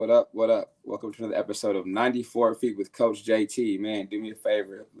What up? What up? Welcome to another episode of 94 Feet with Coach JT. Man, do me a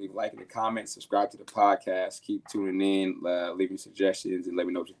favor, leave a like in the comments, subscribe to the podcast, keep tuning in, leaving suggestions, and let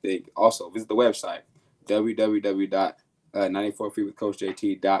me know what you think. Also, visit the website,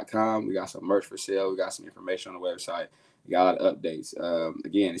 www.94feetwithcoachjt.com. We got some merch for sale. We got some information on the website. We got a lot of updates.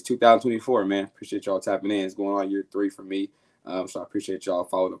 Again, it's 2024, man. Appreciate y'all tapping in. It's going on year 3 for me. So I appreciate y'all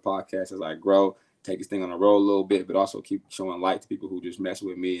following the podcast as I grow, take this thing on the road a little bit, but also keep showing light to people who just mess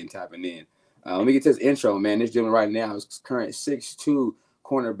with me and tapping in. Let me get to this intro, man. This gentleman right now is current 6'2"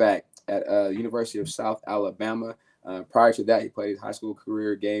 cornerback at University of South Alabama. Prior to that, he played his high school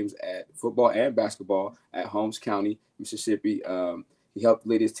career games at football and basketball at Holmes County, Mississippi. He helped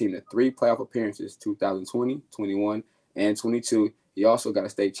lead his team to 3 playoff appearances, 2020, 21, and 22. He also got a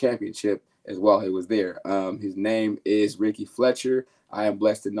state championship as well. He was there. His name is Ricky Fletcher. I am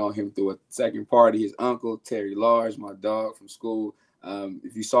blessed to know him through a second party. His uncle, Terry Large, my dog from school.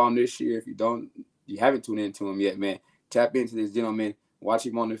 If you saw him this year, if you haven't tuned into him yet, man, tap into this gentleman. Watch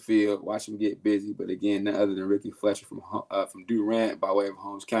him on the field. Watch him get busy. But again, none other than Ricky Fletcher from Durant by way of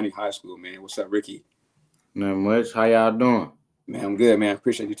Holmes County High School, man. What's up, Ricky? Not much. How y'all doing? Man, I'm good, man.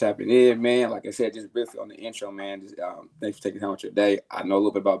 Appreciate you tapping in, man. Like I said, just briefly on the intro, man. Thanks for taking time out your day. I know a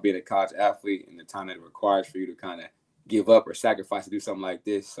little bit about being a college athlete and the time that it requires for you to kind of give up or sacrifice to do something like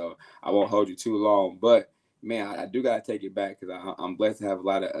this. So I won't hold you too long. But man, I do gotta take it back because I'm blessed to have a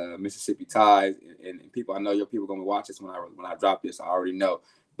lot of Mississippi ties and people. I know your people gonna watch this when I drop this. I already know.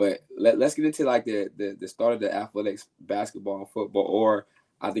 But let's get into like the start of the athletics, basketball and football. Or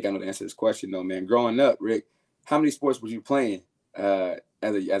I think I know the answer to this question though, man. Growing up, Rick, how many sports was you playing?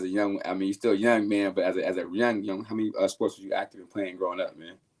 As a young, I mean, you're still a young man, but as a young, how many sports were you active in playing growing up,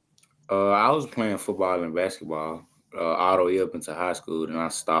 man? I was playing football and basketball all the way up into high school. Then I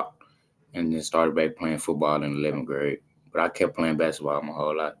stopped and then started back playing football in 11th grade. But I kept playing basketball my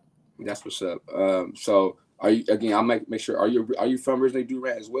whole life. That's what's up. So are you again? I'll make sure. Are you from originally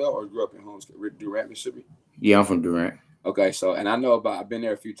Durant as well, or grew up in Holmes Durant, Mississippi? Yeah, I'm from Durant. Okay, so and I know I've been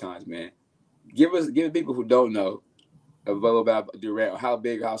there a few times, man. Give people who don't know a little about Durant, how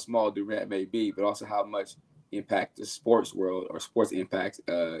big or how small Durant may be, but also how much impact the sports world or sports impacts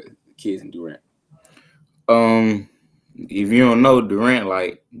kids in Durant. Um, if you don't know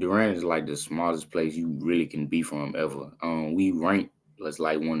Durant is like the smallest place you really can be from ever. We rank as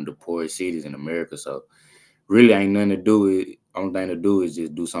like one of the poorest cities in America. So really ain't nothing to do with. Only thing to do is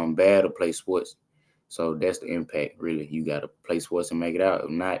just do something bad or play sports. So that's the impact. Really, you got to play sports and make it out. If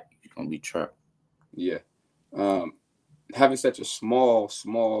not, you're gonna be trapped. Yeah. Um, Having such a small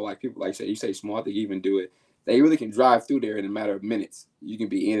like people like you say small, I think you even do it. They really can drive through there in a matter of minutes. You can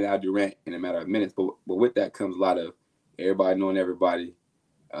be in and out of Durant in a matter of minutes. But with that comes a lot of everybody knowing everybody.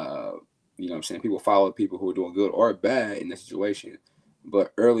 Uh, you know what I'm saying? People follow people who are doing good or bad in that situation.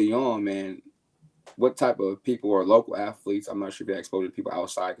 But early on, man, what type of people are local athletes? I'm not sure if you exposed to people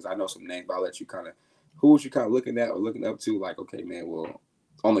outside because I know some names, but I'll let you kind of who was you kind of looking at or looking up to, like, okay, man, well,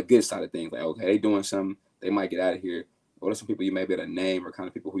 on the good side of things, like, okay, they doing something, they might get out of here. What are some people you may be able to name or kind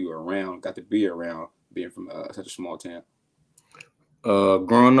of people who you were around, got to be around, being from such a small town?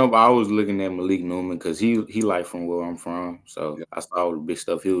 Growing up, I was looking at Malik Newman because he like from where I'm from. So Yeah, I saw all the big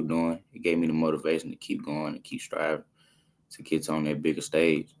stuff he was doing. It gave me the motivation to keep going and keep striving to get on that bigger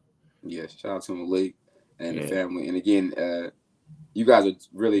stage. yeah. Shout out to Malik and the Yeah, family. And again, you guys are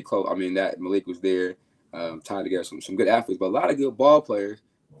really close. I mean, that Malik was there, tied together some good athletes, but a lot of good ball players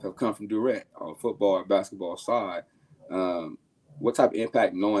have come from Durant on football and basketball side. Um, what type of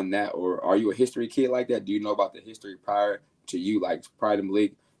impact knowing that, or are you a history kid like that? Do you know about the history prior to you, like prior to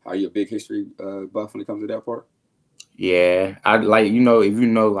Malik? Are you a big history buff when it comes to that part? yeah. I like if you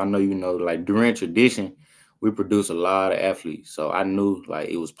know, I know you know. Like Durant tradition, we produce a lot of athletes, so I knew like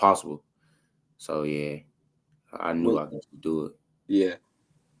it was possible. So yeah, I knew Well, I could do it. yeah.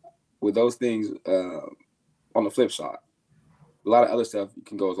 With those things, on the flip side, a lot of other stuff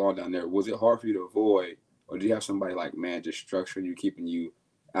can goes on down there. Was it hard for you to avoid, or do you have somebody like man just structuring you, keeping you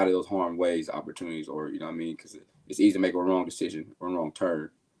out of those harm ways, opportunities, or you know what I mean? Because it's easy to make a wrong decision or a wrong turn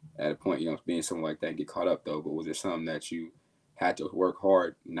at a point. You know, being something like that, get caught up though. But was there something that you had to work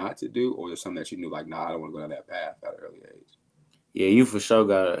hard not to do, or was there something that you knew like, nah, I don't want to go down that path at an early age? Yeah, you for sure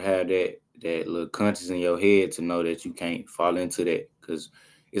gotta have that little conscience in your head to know that you can't fall into that because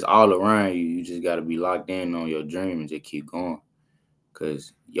it's all around you. You just gotta be locked in on your dream and just keep going.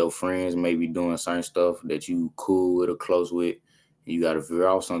 Cause your friends may be doing certain stuff that you cool with or close with, and you gotta veer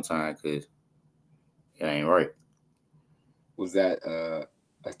off sometimes because it ain't right. Was that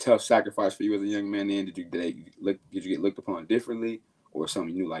a tough sacrifice for you as a young man? Then did you get looked upon differently, or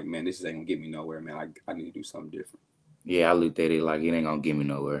something you knew like, man, this ain't gonna get me nowhere, man. I need to do something different. Yeah, I looked at it like it ain't gonna get me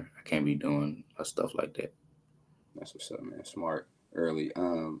nowhere. I can't be doing stuff like that. That's what's up, man. Smart early.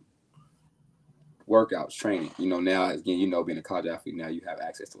 Workouts, training. Now again, being a college athlete now, you have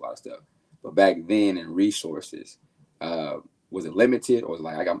access to a lot of stuff. But back then, in resources, uh, was it limited, or was it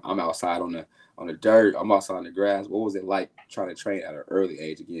like I'm outside on the dirt, I'm outside on the grass? What was it like trying to train at an early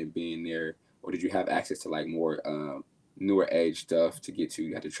age? Again, being there, or did you have access to like more newer age stuff to get to?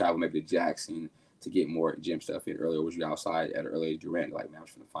 You had to travel maybe to Jackson to get more gym stuff in earlier. Was you outside at an early age? You ran like, man, I'm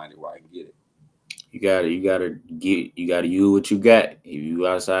just gonna find it where I can get it. You gotta use what you got. If you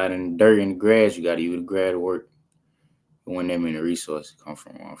outside in the dirt in the grass, you gotta use the grass to work. When them in the resources come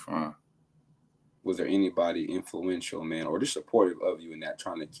from where I'm from. Was there anybody influential, man, or just supportive of you in that,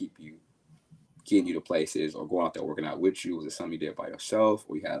 trying to keep you, getting you to places, or going out there working out with you? Was it something you did by yourself,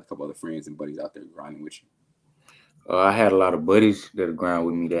 or you had a couple other friends and buddies out there grinding with you? I had a lot of buddies that were ground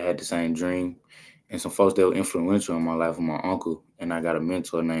with me that had the same dream, and some folks that were influential in my life. With my uncle, and I got a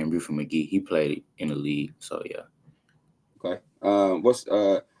mentor named Griffin McGee. He played in the league, so yeah. Okay. What's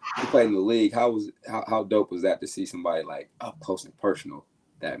You played in the league? How dope was that to see somebody like up close and personal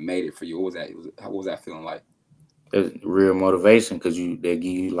that made it for you? What was that? What was that feeling like? It's real motivation because they give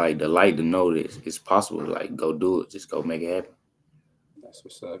you like the light to know that it's possible. Like go do it, just go make it happen. That's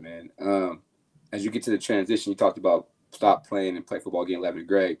what's up, man. As you get to the transition, you talked about stop playing and play football, getting 11th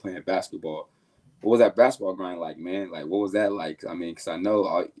grade, playing basketball. What was that basketball grind like, man? Like, what was that like? I mean, because I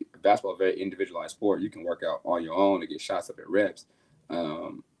know basketball is a very individualized sport. You can work out on your own to get shots up at reps.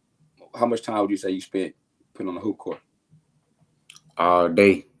 Um, how much time would you say you spent putting on the hoop court? All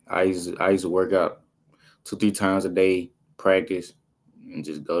day, I used to work out 2 3 times a day, practice, and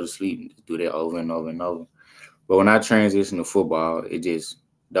just go to sleep and just do that over and over and over. But when I transitioned to football, it just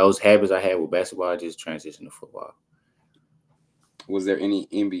those habits I had with basketball I just transitioned to football. Was there any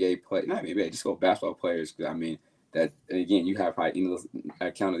NBA play? Not NBA, just go basketball players. 'Cause I mean, that and again, you have probably endless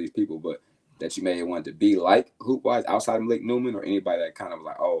account of these people, but that you may want to be like hoop wise outside of Blake Newman, or anybody that kind of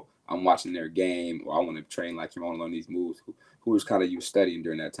like, oh, I'm watching their game, or I want to train like him, I want to learn these moves. Who was kind of you studying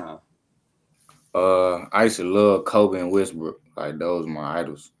during that time? I used to love Kobe and Westbrook. Like those my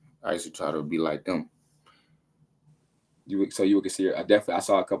idols. I used to try to be like them. You would consider, I definitely, I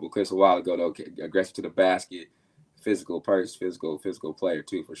saw a couple of clips a while ago though, aggressive to the basket, physical player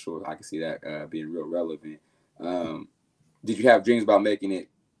too, for sure. I can see that being real relevant. Um, did you have dreams about making it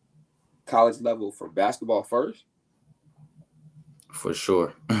college level for basketball first? For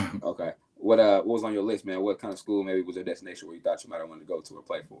sure. Okay. What was on your list, man? What kind of school maybe was your destination where you thought you might have wanted to go to or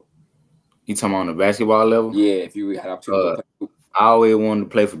play for? You talking about on the basketball level? Yeah, if you had opportunity to Uh, go play. I always wanted to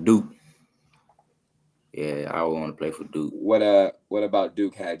play for Duke. Yeah, I always wanted to play for Duke. What about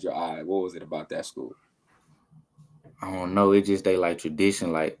Duke had your eye? What was it about that school? I don't know. It's just they like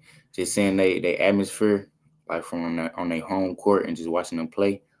tradition, like just seeing they atmosphere, like from on their home court and just watching them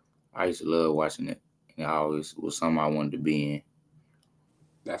play. I used to love watching it. And I always was something I wanted to be in.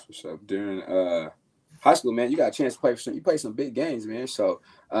 That's what's up. During high school, man, you got a chance to play for some. You play some big games, man. So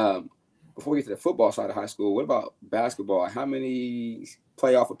before we get to the football side of high school, what about basketball? How many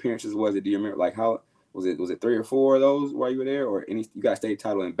playoff appearances was it? Do you remember? Like how was it? Was it three or four of those while you were there, or any? You got a state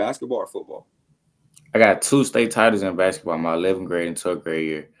title in basketball or football? I got 2 state titles in basketball my 11th grade and 12th grade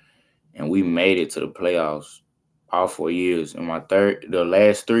year, and we made it to the playoffs all 4 years. In the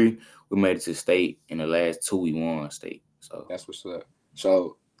last three, we made it to state. In the last two, we won state. So That's what's up.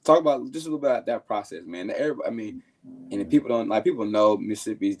 So talk about just a little bit about that process, man. Everybody, I mean, and if people don't like, people know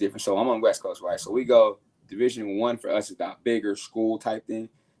Mississippi is different. So I'm on West Coast, right? So we go Division 1 for us is that bigger school type thing.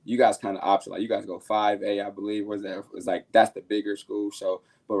 You guys kind of opposite. Like you guys go 5A, I believe. Was that? It's like that's the bigger school. So,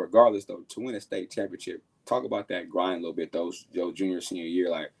 but regardless, though, to win a state championship, talk about that grind a little bit. Those your junior senior year,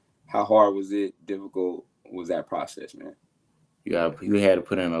 like how hard was it? Difficult was that process, man? you had to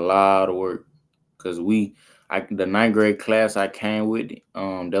put in a lot of work because the ninth grade class I came with,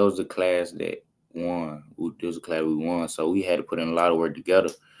 that was the class that won. There was a class we won, so we had to put in a lot of work together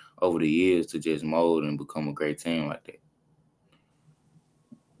over the years to just mold and become a great team like that.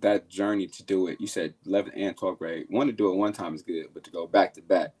 That journey to do it, you said 11th and 12th grade. One to do it one time is good, but to go back to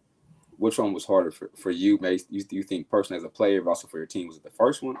back, which one was harder for you? Maybe you think personally as a player, but also for your team? Was it the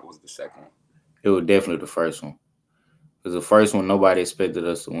first one or was it the second one? It was definitely the first one. Because the first one, nobody expected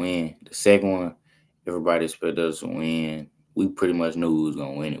us to win. The second one, everybody expected us to win. We pretty much knew we was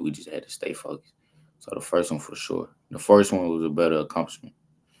gonna win it. We just had to stay focused. So the first one for sure. The first one was a better accomplishment.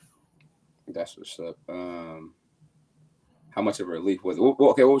 That's what's up. How much of a relief was it?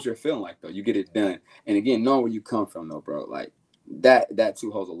 Okay, what was your feeling like though? You get it done, and again, knowing where you come from, though, bro, like that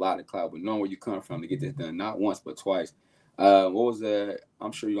too holds a lot of cloud. But knowing where you come from to get this done, not once but twice. What was the?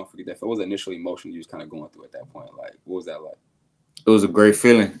 I'm sure you're gonna forget that. What was the initial emotion you was kind of going through at that point? Like, what was that like? It was a great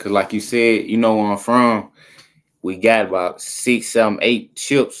feeling because, like you said, you know where I'm from. We got about 6, 7, 8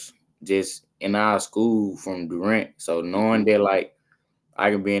 chips just in our school from Durant. So Mm-hmm. knowing that, like,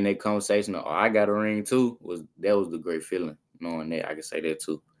 I can be in that conversation, or I got a ring too, was the great feeling. Knowing that I can say that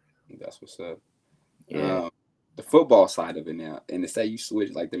too. That's what's up. Yeah. Um, the football side of it now, and to say you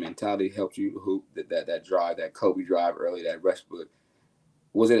switch, like the mentality helped you hoop that drive, that Kobe drive early, that rush. But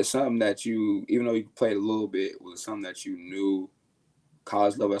was it something that you, even though you played a little bit, was it something that you knew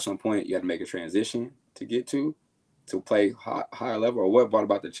college level at some point you had to make a transition to get to play higher level, or what brought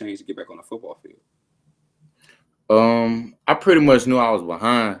about the change to get back on the football field? I pretty much knew I was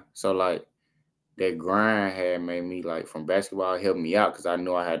behind, so like that grind had made me like from basketball helped me out because I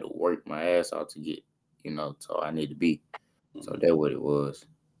knew I had to work my ass off to get, so I need to be. So Mm-hmm. that's what it was.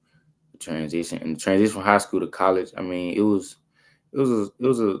 The transition and the transition from high school to college. I mean, it was a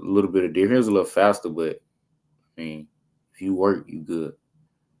little bit of different. It was a little faster, but I mean, if you work, you good.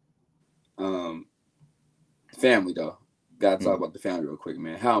 Um, family though, gotta talk Mhm. about the family real quick,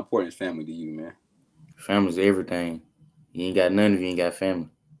 man. How important is family to you, man? Family's everything. You ain't got none if you ain't got family.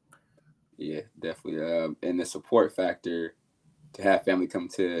 Yeah, definitely. And the support factor to have family come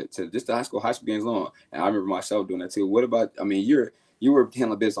to just the high school games long. And I remember myself doing that too. What about? I mean, you were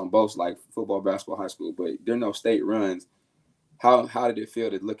handling business on both, like football, basketball, high school, but there are no state runs. How did it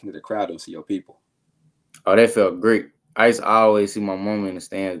feel to look into the crowd and see your people? Oh, that felt great. I used to always see my mom in the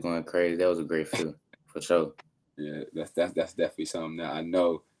stands going crazy. That was a great feeling for sure. Yeah, that's definitely something that I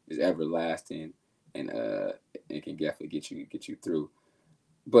know is everlasting, and it can definitely get you through.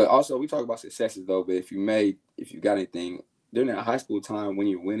 But also, we talk about successes though. But if you got anything during that high school time when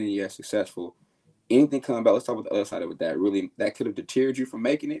you're winning, you're successful. Anything come about? Let's talk about the other side of it. That could have deterred you from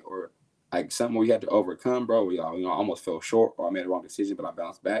making it, or like something where you had to overcome, bro. Where y'all, almost fell short, or I made the wrong decision, but I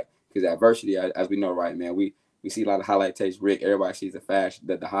bounced back. Because adversity, as we know, right, man, we see a lot of highlight tapes. Rick, everybody sees the fast,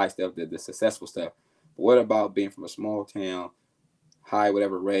 the high stuff, the successful stuff. But what about being from a small town, high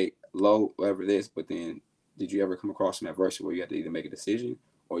whatever rate, low whatever it is? But then, did you ever come across some adversity where you had to either make a decision,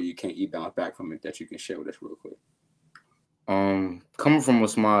 or you bounce back from it that you can share with us real quick? Coming from a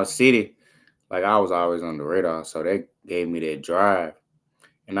small city, like I was always on the radar, so that gave me that drive.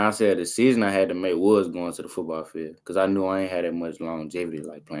 And I said the decision I had to make was going to the football field because I knew I ain't had that much longevity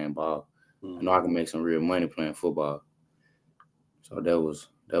like playing ball. I know Mm-hmm. I can make some real money playing football. So that was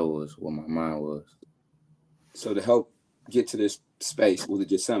what my mind was. So to help get to this space, was it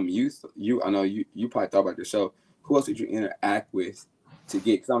just something you I know you probably thought about yourself. Who else did you interact with to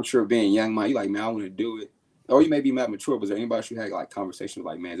get? Because I'm sure being young, man, you like, man, I want to do it. Or you may be mad mature. Was there anybody you had like conversations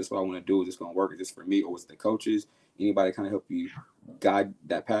like, man, this is what I want to do? Is this gonna work? Is this for me? Or was it the coaches? Anybody kind of help you guide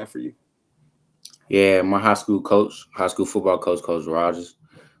that path for you? Yeah, my high school football coach, Coach Rogers.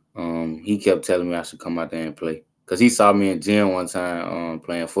 He kept telling me I should come out there and play because he saw me in gym one time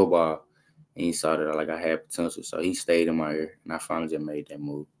playing football, and he saw that like I had potential. So he stayed in my ear, and I finally just made that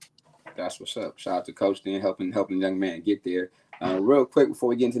move. That's what's up. Shout out to Coach then helping the young man get there. Real quick before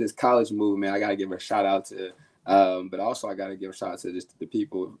we get into this college movement, I gotta give a shout out to, but also I gotta give a shout out to just the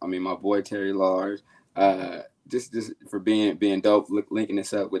people. I mean, my boy Terry Lars, uh, just for being dope, linking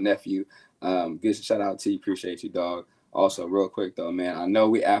this up with nephew. Give a shout out to you. Appreciate you, dog. Also, real quick though, man, I know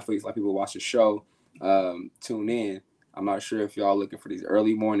we athletes, like people watch the show, tune in. I'm not sure if y'all looking for these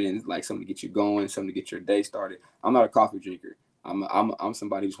early mornings, like something to get you going, something to get your day started. I'm not a coffee drinker. I'm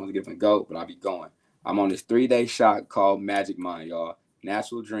somebody who just wants to give it a go, but I'll be going. I'm on this 3 day shot called Magic Mind, y'all.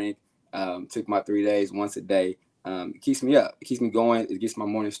 Natural drink. Took my 3 days once a day. It keeps me up. It keeps me going. It gets my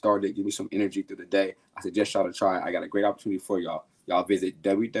morning started. Give me some energy through the day. I suggest y'all to try it. I got a great opportunity for y'all. Y'all visit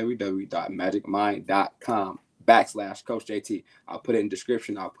www.magicmind.com/Coach JT. I'll put it in the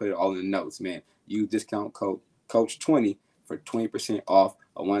description. I'll put it all in the notes, man. Use discount code Coach20 for 20% off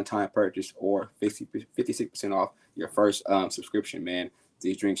a one-time purchase or 56% off your first subscription, man.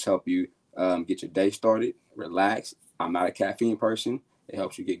 These drinks help you get your day started, relax. I'm not a caffeine person. It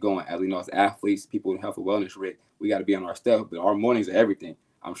helps you get going. As we know, as athletes, people in health and wellness, Rick, we got to be on our stuff, but our mornings are everything.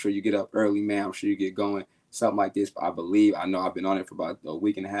 I'm sure you get up early, man. I'm sure you get going. Something like this, I know I've been on it for about a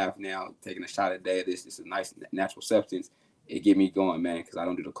week and a half now, taking a shot a day of this. It's a nice natural substance. It get me going, man, because I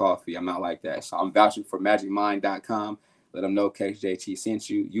don't do the coffee. I'm not like that. So I'm vouching for magicmind.com. Let them know KJT sent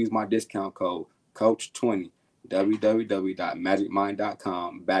you. Use my discount code Coach20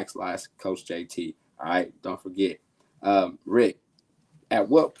 www.magicmind.com/Coach JT. All right, don't forget. Rick, at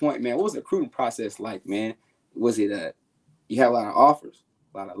what point, man, what was the recruiting process like, man? Was it you had a lot of offers,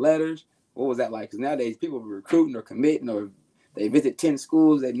 a lot of letters? What was that like? Because nowadays people are recruiting or committing or they visit 10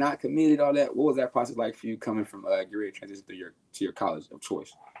 schools, they've not committed, all that. What was that process like for you coming from get ready to transition to your college of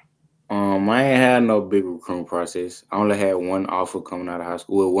choice? I ain't had no big recruiting process. I only had one offer coming out of high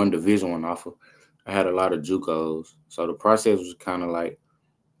school, well, one Division One offer. I had a lot of JUCOs, so the process was kind of like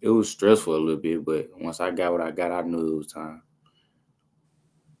it was stressful a little bit. But once I got what I got, I knew it was time.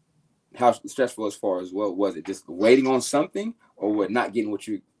 How stressful as far as what was it? Just waiting on something, or what? Not getting what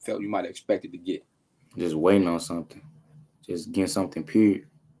you felt you might have expected to get. Just waiting on something, just getting something. Period.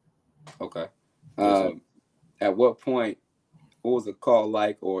 Okay. Yes, sir. Um, at what point? What was the call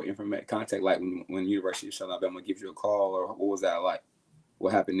like, or information contact like when University of Southern Alabama gives you a call, or what was that like?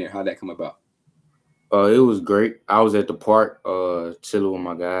 What happened there? How'd that come about? It was great. I was at the park, chilling with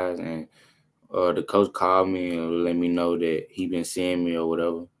my guys, and the coach called me and let me know that he been seeing me or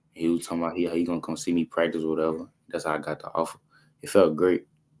whatever. He was talking about he gonna come see me practice or whatever. That's how I got the offer. It felt great.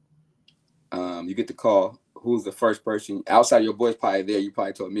 You get the call. Who's the first person outside your boys probably there? You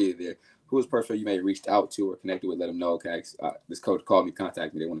probably told me there. Who was the first person you may have reached out to or connected with? Let them know, okay, this coach called me,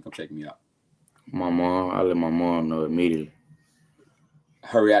 contact me. They want to come check me out. My mom, I let my mom know immediately.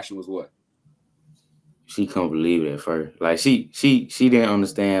 Her reaction was what? She couldn't believe it at first. Like she didn't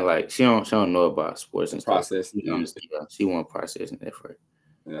understand. Like she don't know about sports The and stuff. process. She didn't Yeah, understand. She wasn't processing that first.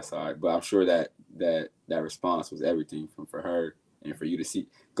 that's all right. But I'm sure that response was everything from for her and for you to see.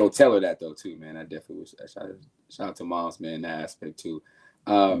 Go tell her that though too, man. I definitely was. Shout out to moms, man. That aspect too.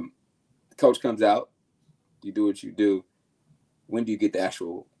 Um, coach comes out. You do what you do. When do you get the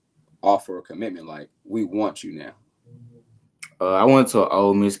actual offer or commitment? Like, we want you now. I went to an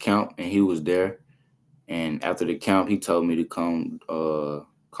Ole Miss camp and he was there. And after the camp, he told me to come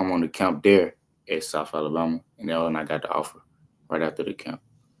on the camp there at South Alabama. And then when I got the offer right after the camp.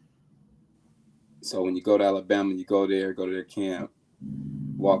 So when you go to Alabama, you go there, go to their camp,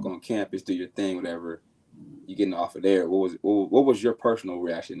 walk on campus, do your thing, whatever. You get an offer there. What was your personal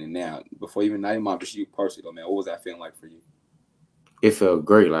reaction? And now, before even not even mom, just you personally, though, man, what was that feeling like for you? It felt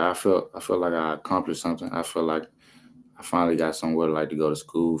great. Like I felt like I accomplished something. I felt like I finally got somewhere like to go to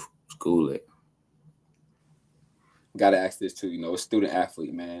school at. Got to ask this too. A student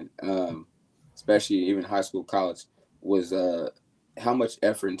athlete, man, especially even high school, college, was how much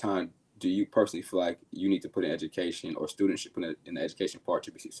effort and time do you personally feel like you need to put in education, or students should put in the education part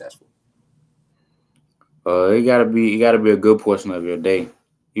to be successful? It gotta be a good portion of your day.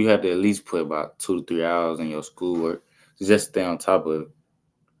 You have to at least put about 2 to 3 hours in your schoolwork to just stay on top of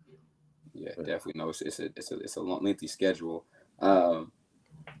Yeah, it. definitely. No, it's a lengthy schedule. Um,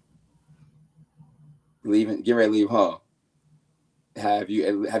 get ready to leave home. Have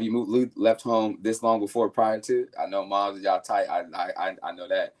you left home this long before prior to? I know moms y'all tight. I know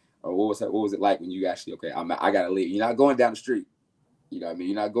that. Or what was it like when you actually okay? I gotta leave. You're not going down the street. You know what I mean?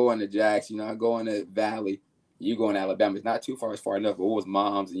 You're not going to Jackson. You're not going to Valley. You going to Alabama. It's not too far. It's far enough. But what was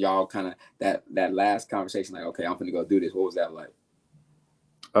moms and y'all kind of that last conversation like? Okay, I'm gonna go do this. What was that like?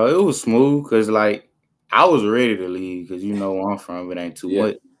 It was smooth because like I was ready to leave because where I'm from, it ain't too Yeah,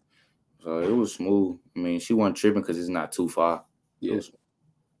 much. So it was smooth. I mean, she wasn't tripping because it's not too far. It yeah. was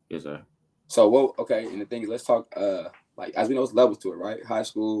yes, sir. So what? Okay, and the thing is, let's talk. Like as we know, it's levels to it, right? High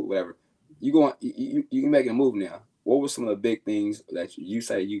school, whatever. You going? You making a move now. What were some of the big things that you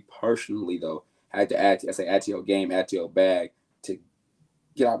say you personally though had to add? I say add to your game, add to your bag to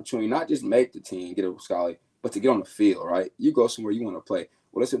get opportunity, not just make the team, get a scholarship, but to get on the field, right? You go somewhere you want to play.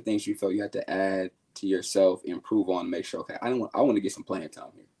 What are some things you felt you had to add to yourself, improve on, make sure? Okay, I want to get some playing time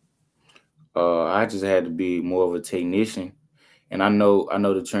here. I just had to be more of a technician, and I know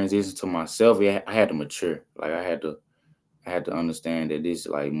the transition to myself. Yeah, I had to mature. Like I had to understand that this is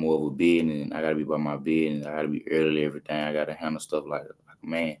like more of a business, and I gotta be by my business. I gotta be early everything. I gotta handle stuff like a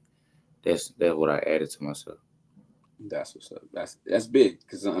man. That's what I added to myself. That's what's up. That's big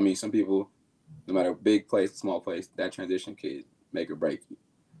because I mean, some people, no matter big place, small place, that transition could make or break you,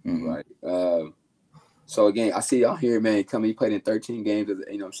 Hmm. right? So again, I see y'all here, man. Coming, you played in 13 games as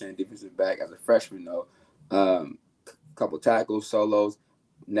a, I'm saying, defensive back as a freshman, though. Couple tackles, solos.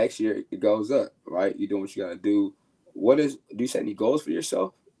 Next year it goes up, right? You're doing what you got to do. Do you set any goals for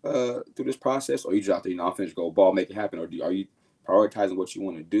yourself through this process, or you just out there, I'm finished, go ball, make it happen, or are you prioritizing what you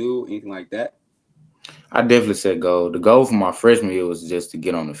want to do, anything like that? I definitely set goal. The goal for my freshman year was just to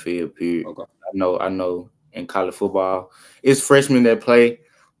get on the field. Period. Okay. I know. In college football, it's freshmen that play,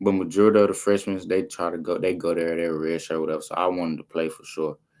 but majority of the freshmen they try to go. They go there, they're red shirt, whatever. So I wanted to play for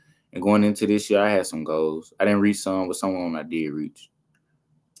sure. And going into this year, I had some goals. I didn't reach some, but some of them I did reach.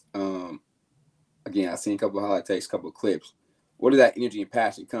 Um, Again, I seen a couple of highlight takes, a couple of clips. Where does that energy and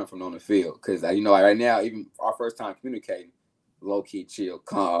passion come from on the field? Because like right now, even our first time communicating, low key, chill,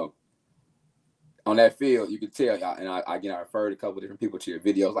 calm. on that field, you could tell y'all. And I referred a couple different people to your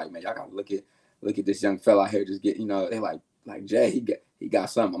videos. Like, man, y'all gotta look at this young fella out here just get. They like Jay, he got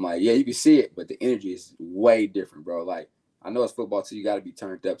something. I'm like, yeah, you can see it, but the energy is way different, bro. Like, I know it's football, so you got to be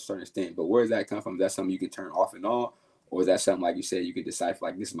turned up to a certain extent. But where does that come from? Is that something you can turn off and on, or is that something like you said you can decipher?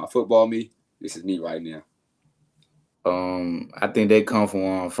 Like, this is my football me. This is me right now. I think they come from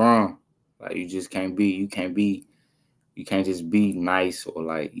where I'm from. Like you just can't be, you can't just be nice or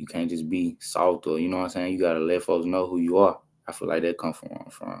like you can't just be soft or you know what I'm saying. You gotta let folks know who you are. I feel like that come from where I'm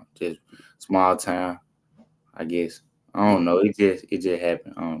from. Just small town, I guess. I Yeah. don't know. It just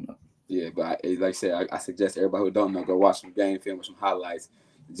happened. I don't know. Yeah, but like I said, I suggest everybody who don't know go watch some game film with some highlights.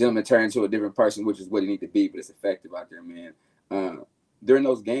 The gentleman turned into a different person, which is what he need to be, but it's effective out there, man. During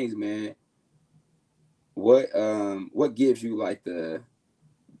those games, man, what gives you like the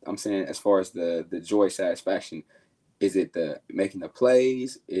I'm saying as far as the joy satisfaction? Is it the making the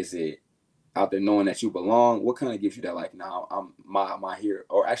plays? Is it out there knowing that you belong? What kind of gives you that like now I'm my here?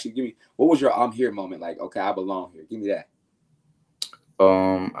 Or actually give me what was your I'm here moment like, okay, I belong here. Give me that.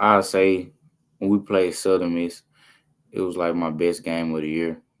 I'll say when we played Southern Miss, it was like my best game of the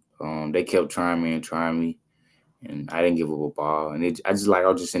year. They kept trying me, and I didn't give up a ball. And I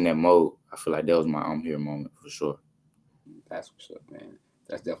was just in that mode. I feel like that was my I'm here moment for sure. That's what's up, man.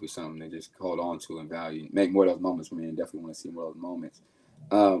 That's definitely something to just hold on to and value. Make more of those moments, man. Definitely want to see more of those moments.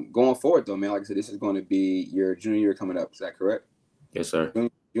 Going forward, though, man, like I said, this is going to be your junior year coming up. Is that correct? Yes, sir.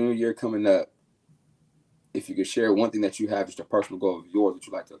 Junior year coming up. If you could share one thing that you have, just a personal goal of yours that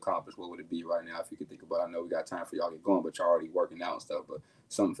you like to accomplish, what would it be right now? If you could think about it, I know we got time for y'all to get going, but you're already working out and stuff. But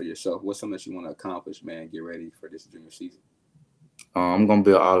something for yourself. What's something that you want to accomplish, man? Get ready for this junior season. I'm gonna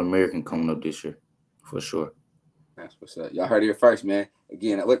be an All American coming up this year, for sure. That's what's up. Y'all heard it here first, man.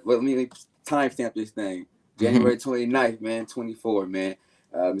 Again, let me timestamp this thing. January 29th, man, 24, man.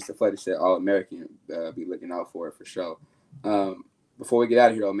 Mr. Fletcher said All American. Be looking out for it for sure. Um, Before we get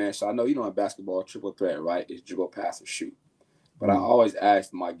out of here, though, man, so I know you know in basketball, triple threat, right? Is dribble, pass, or shoot. But I always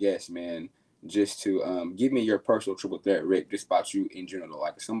ask my guests, man, just to give me your personal triple threat, Rick, just about you in general.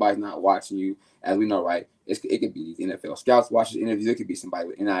 Like if somebody's not watching you, as we know, right? It could be these NFL scouts watching interviews. It could be somebody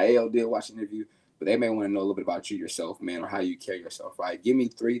with NIL deal watching interview. But they may want to know a little bit about you yourself, man, or how you carry yourself, right? Give me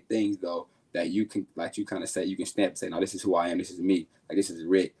three things though that you can, like you kind of say, you can stamp and say, no, this is who I am. This is me. Like this is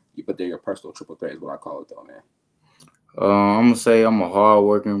Rick. You put there your personal triple threat is what I call it, though, man. I'm gonna say I'm a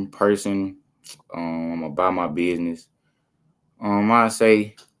hardworking person. I'm about my business. I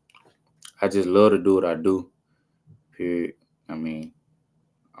say I just love to do what I do. Period. I mean,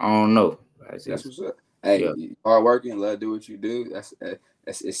 I don't know. I That's just what's up. yeah. Hey, hard working, love to do what you do. That's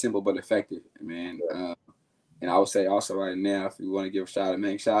it's simple but effective, man. And I would say also right now, if you want to give a shout out,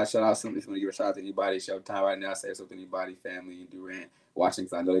 man, shout out something. If you want to give a shout out to anybody, show time right now. Say something to anybody, family, and Durant watching,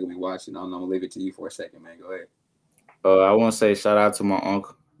 because I know they're gonna be watching. I'm gonna leave it to you for a second, man. Go ahead. I want to say shout out to my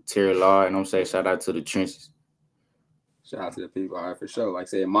uncle Terry Law, and I'm say shout out to the trenches. Shout out to the people, all right, for sure. Like I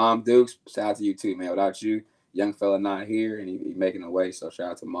said, Mom Dukes, shout out to you too, man. Without you, young fella not here, and he making a way. So shout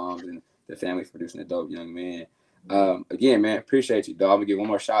out to moms and the family for producing a dope young man. Again, man, appreciate you, dog. I'm gonna give one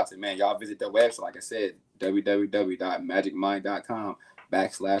more shout out to man. Y'all visit their website, like I said,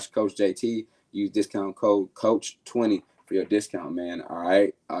 www.magicmind.com/Coach JT. Use discount code Coach20 for your discount, man. All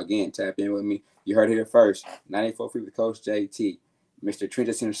right. Again, tap in with me. You heard it here first. 94 free with Coach JT. Mr.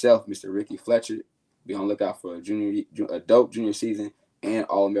 Trentus himself, Mr. Ricky Fletcher. Be on the lookout for a dope junior season and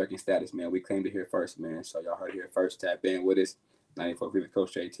All American status, man. We claimed it here first, man. So y'all heard it here first. Tap in with us. 94 with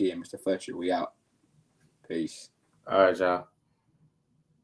Coach JT and Mr. Fletcher. We out. Peace. All right, y'all.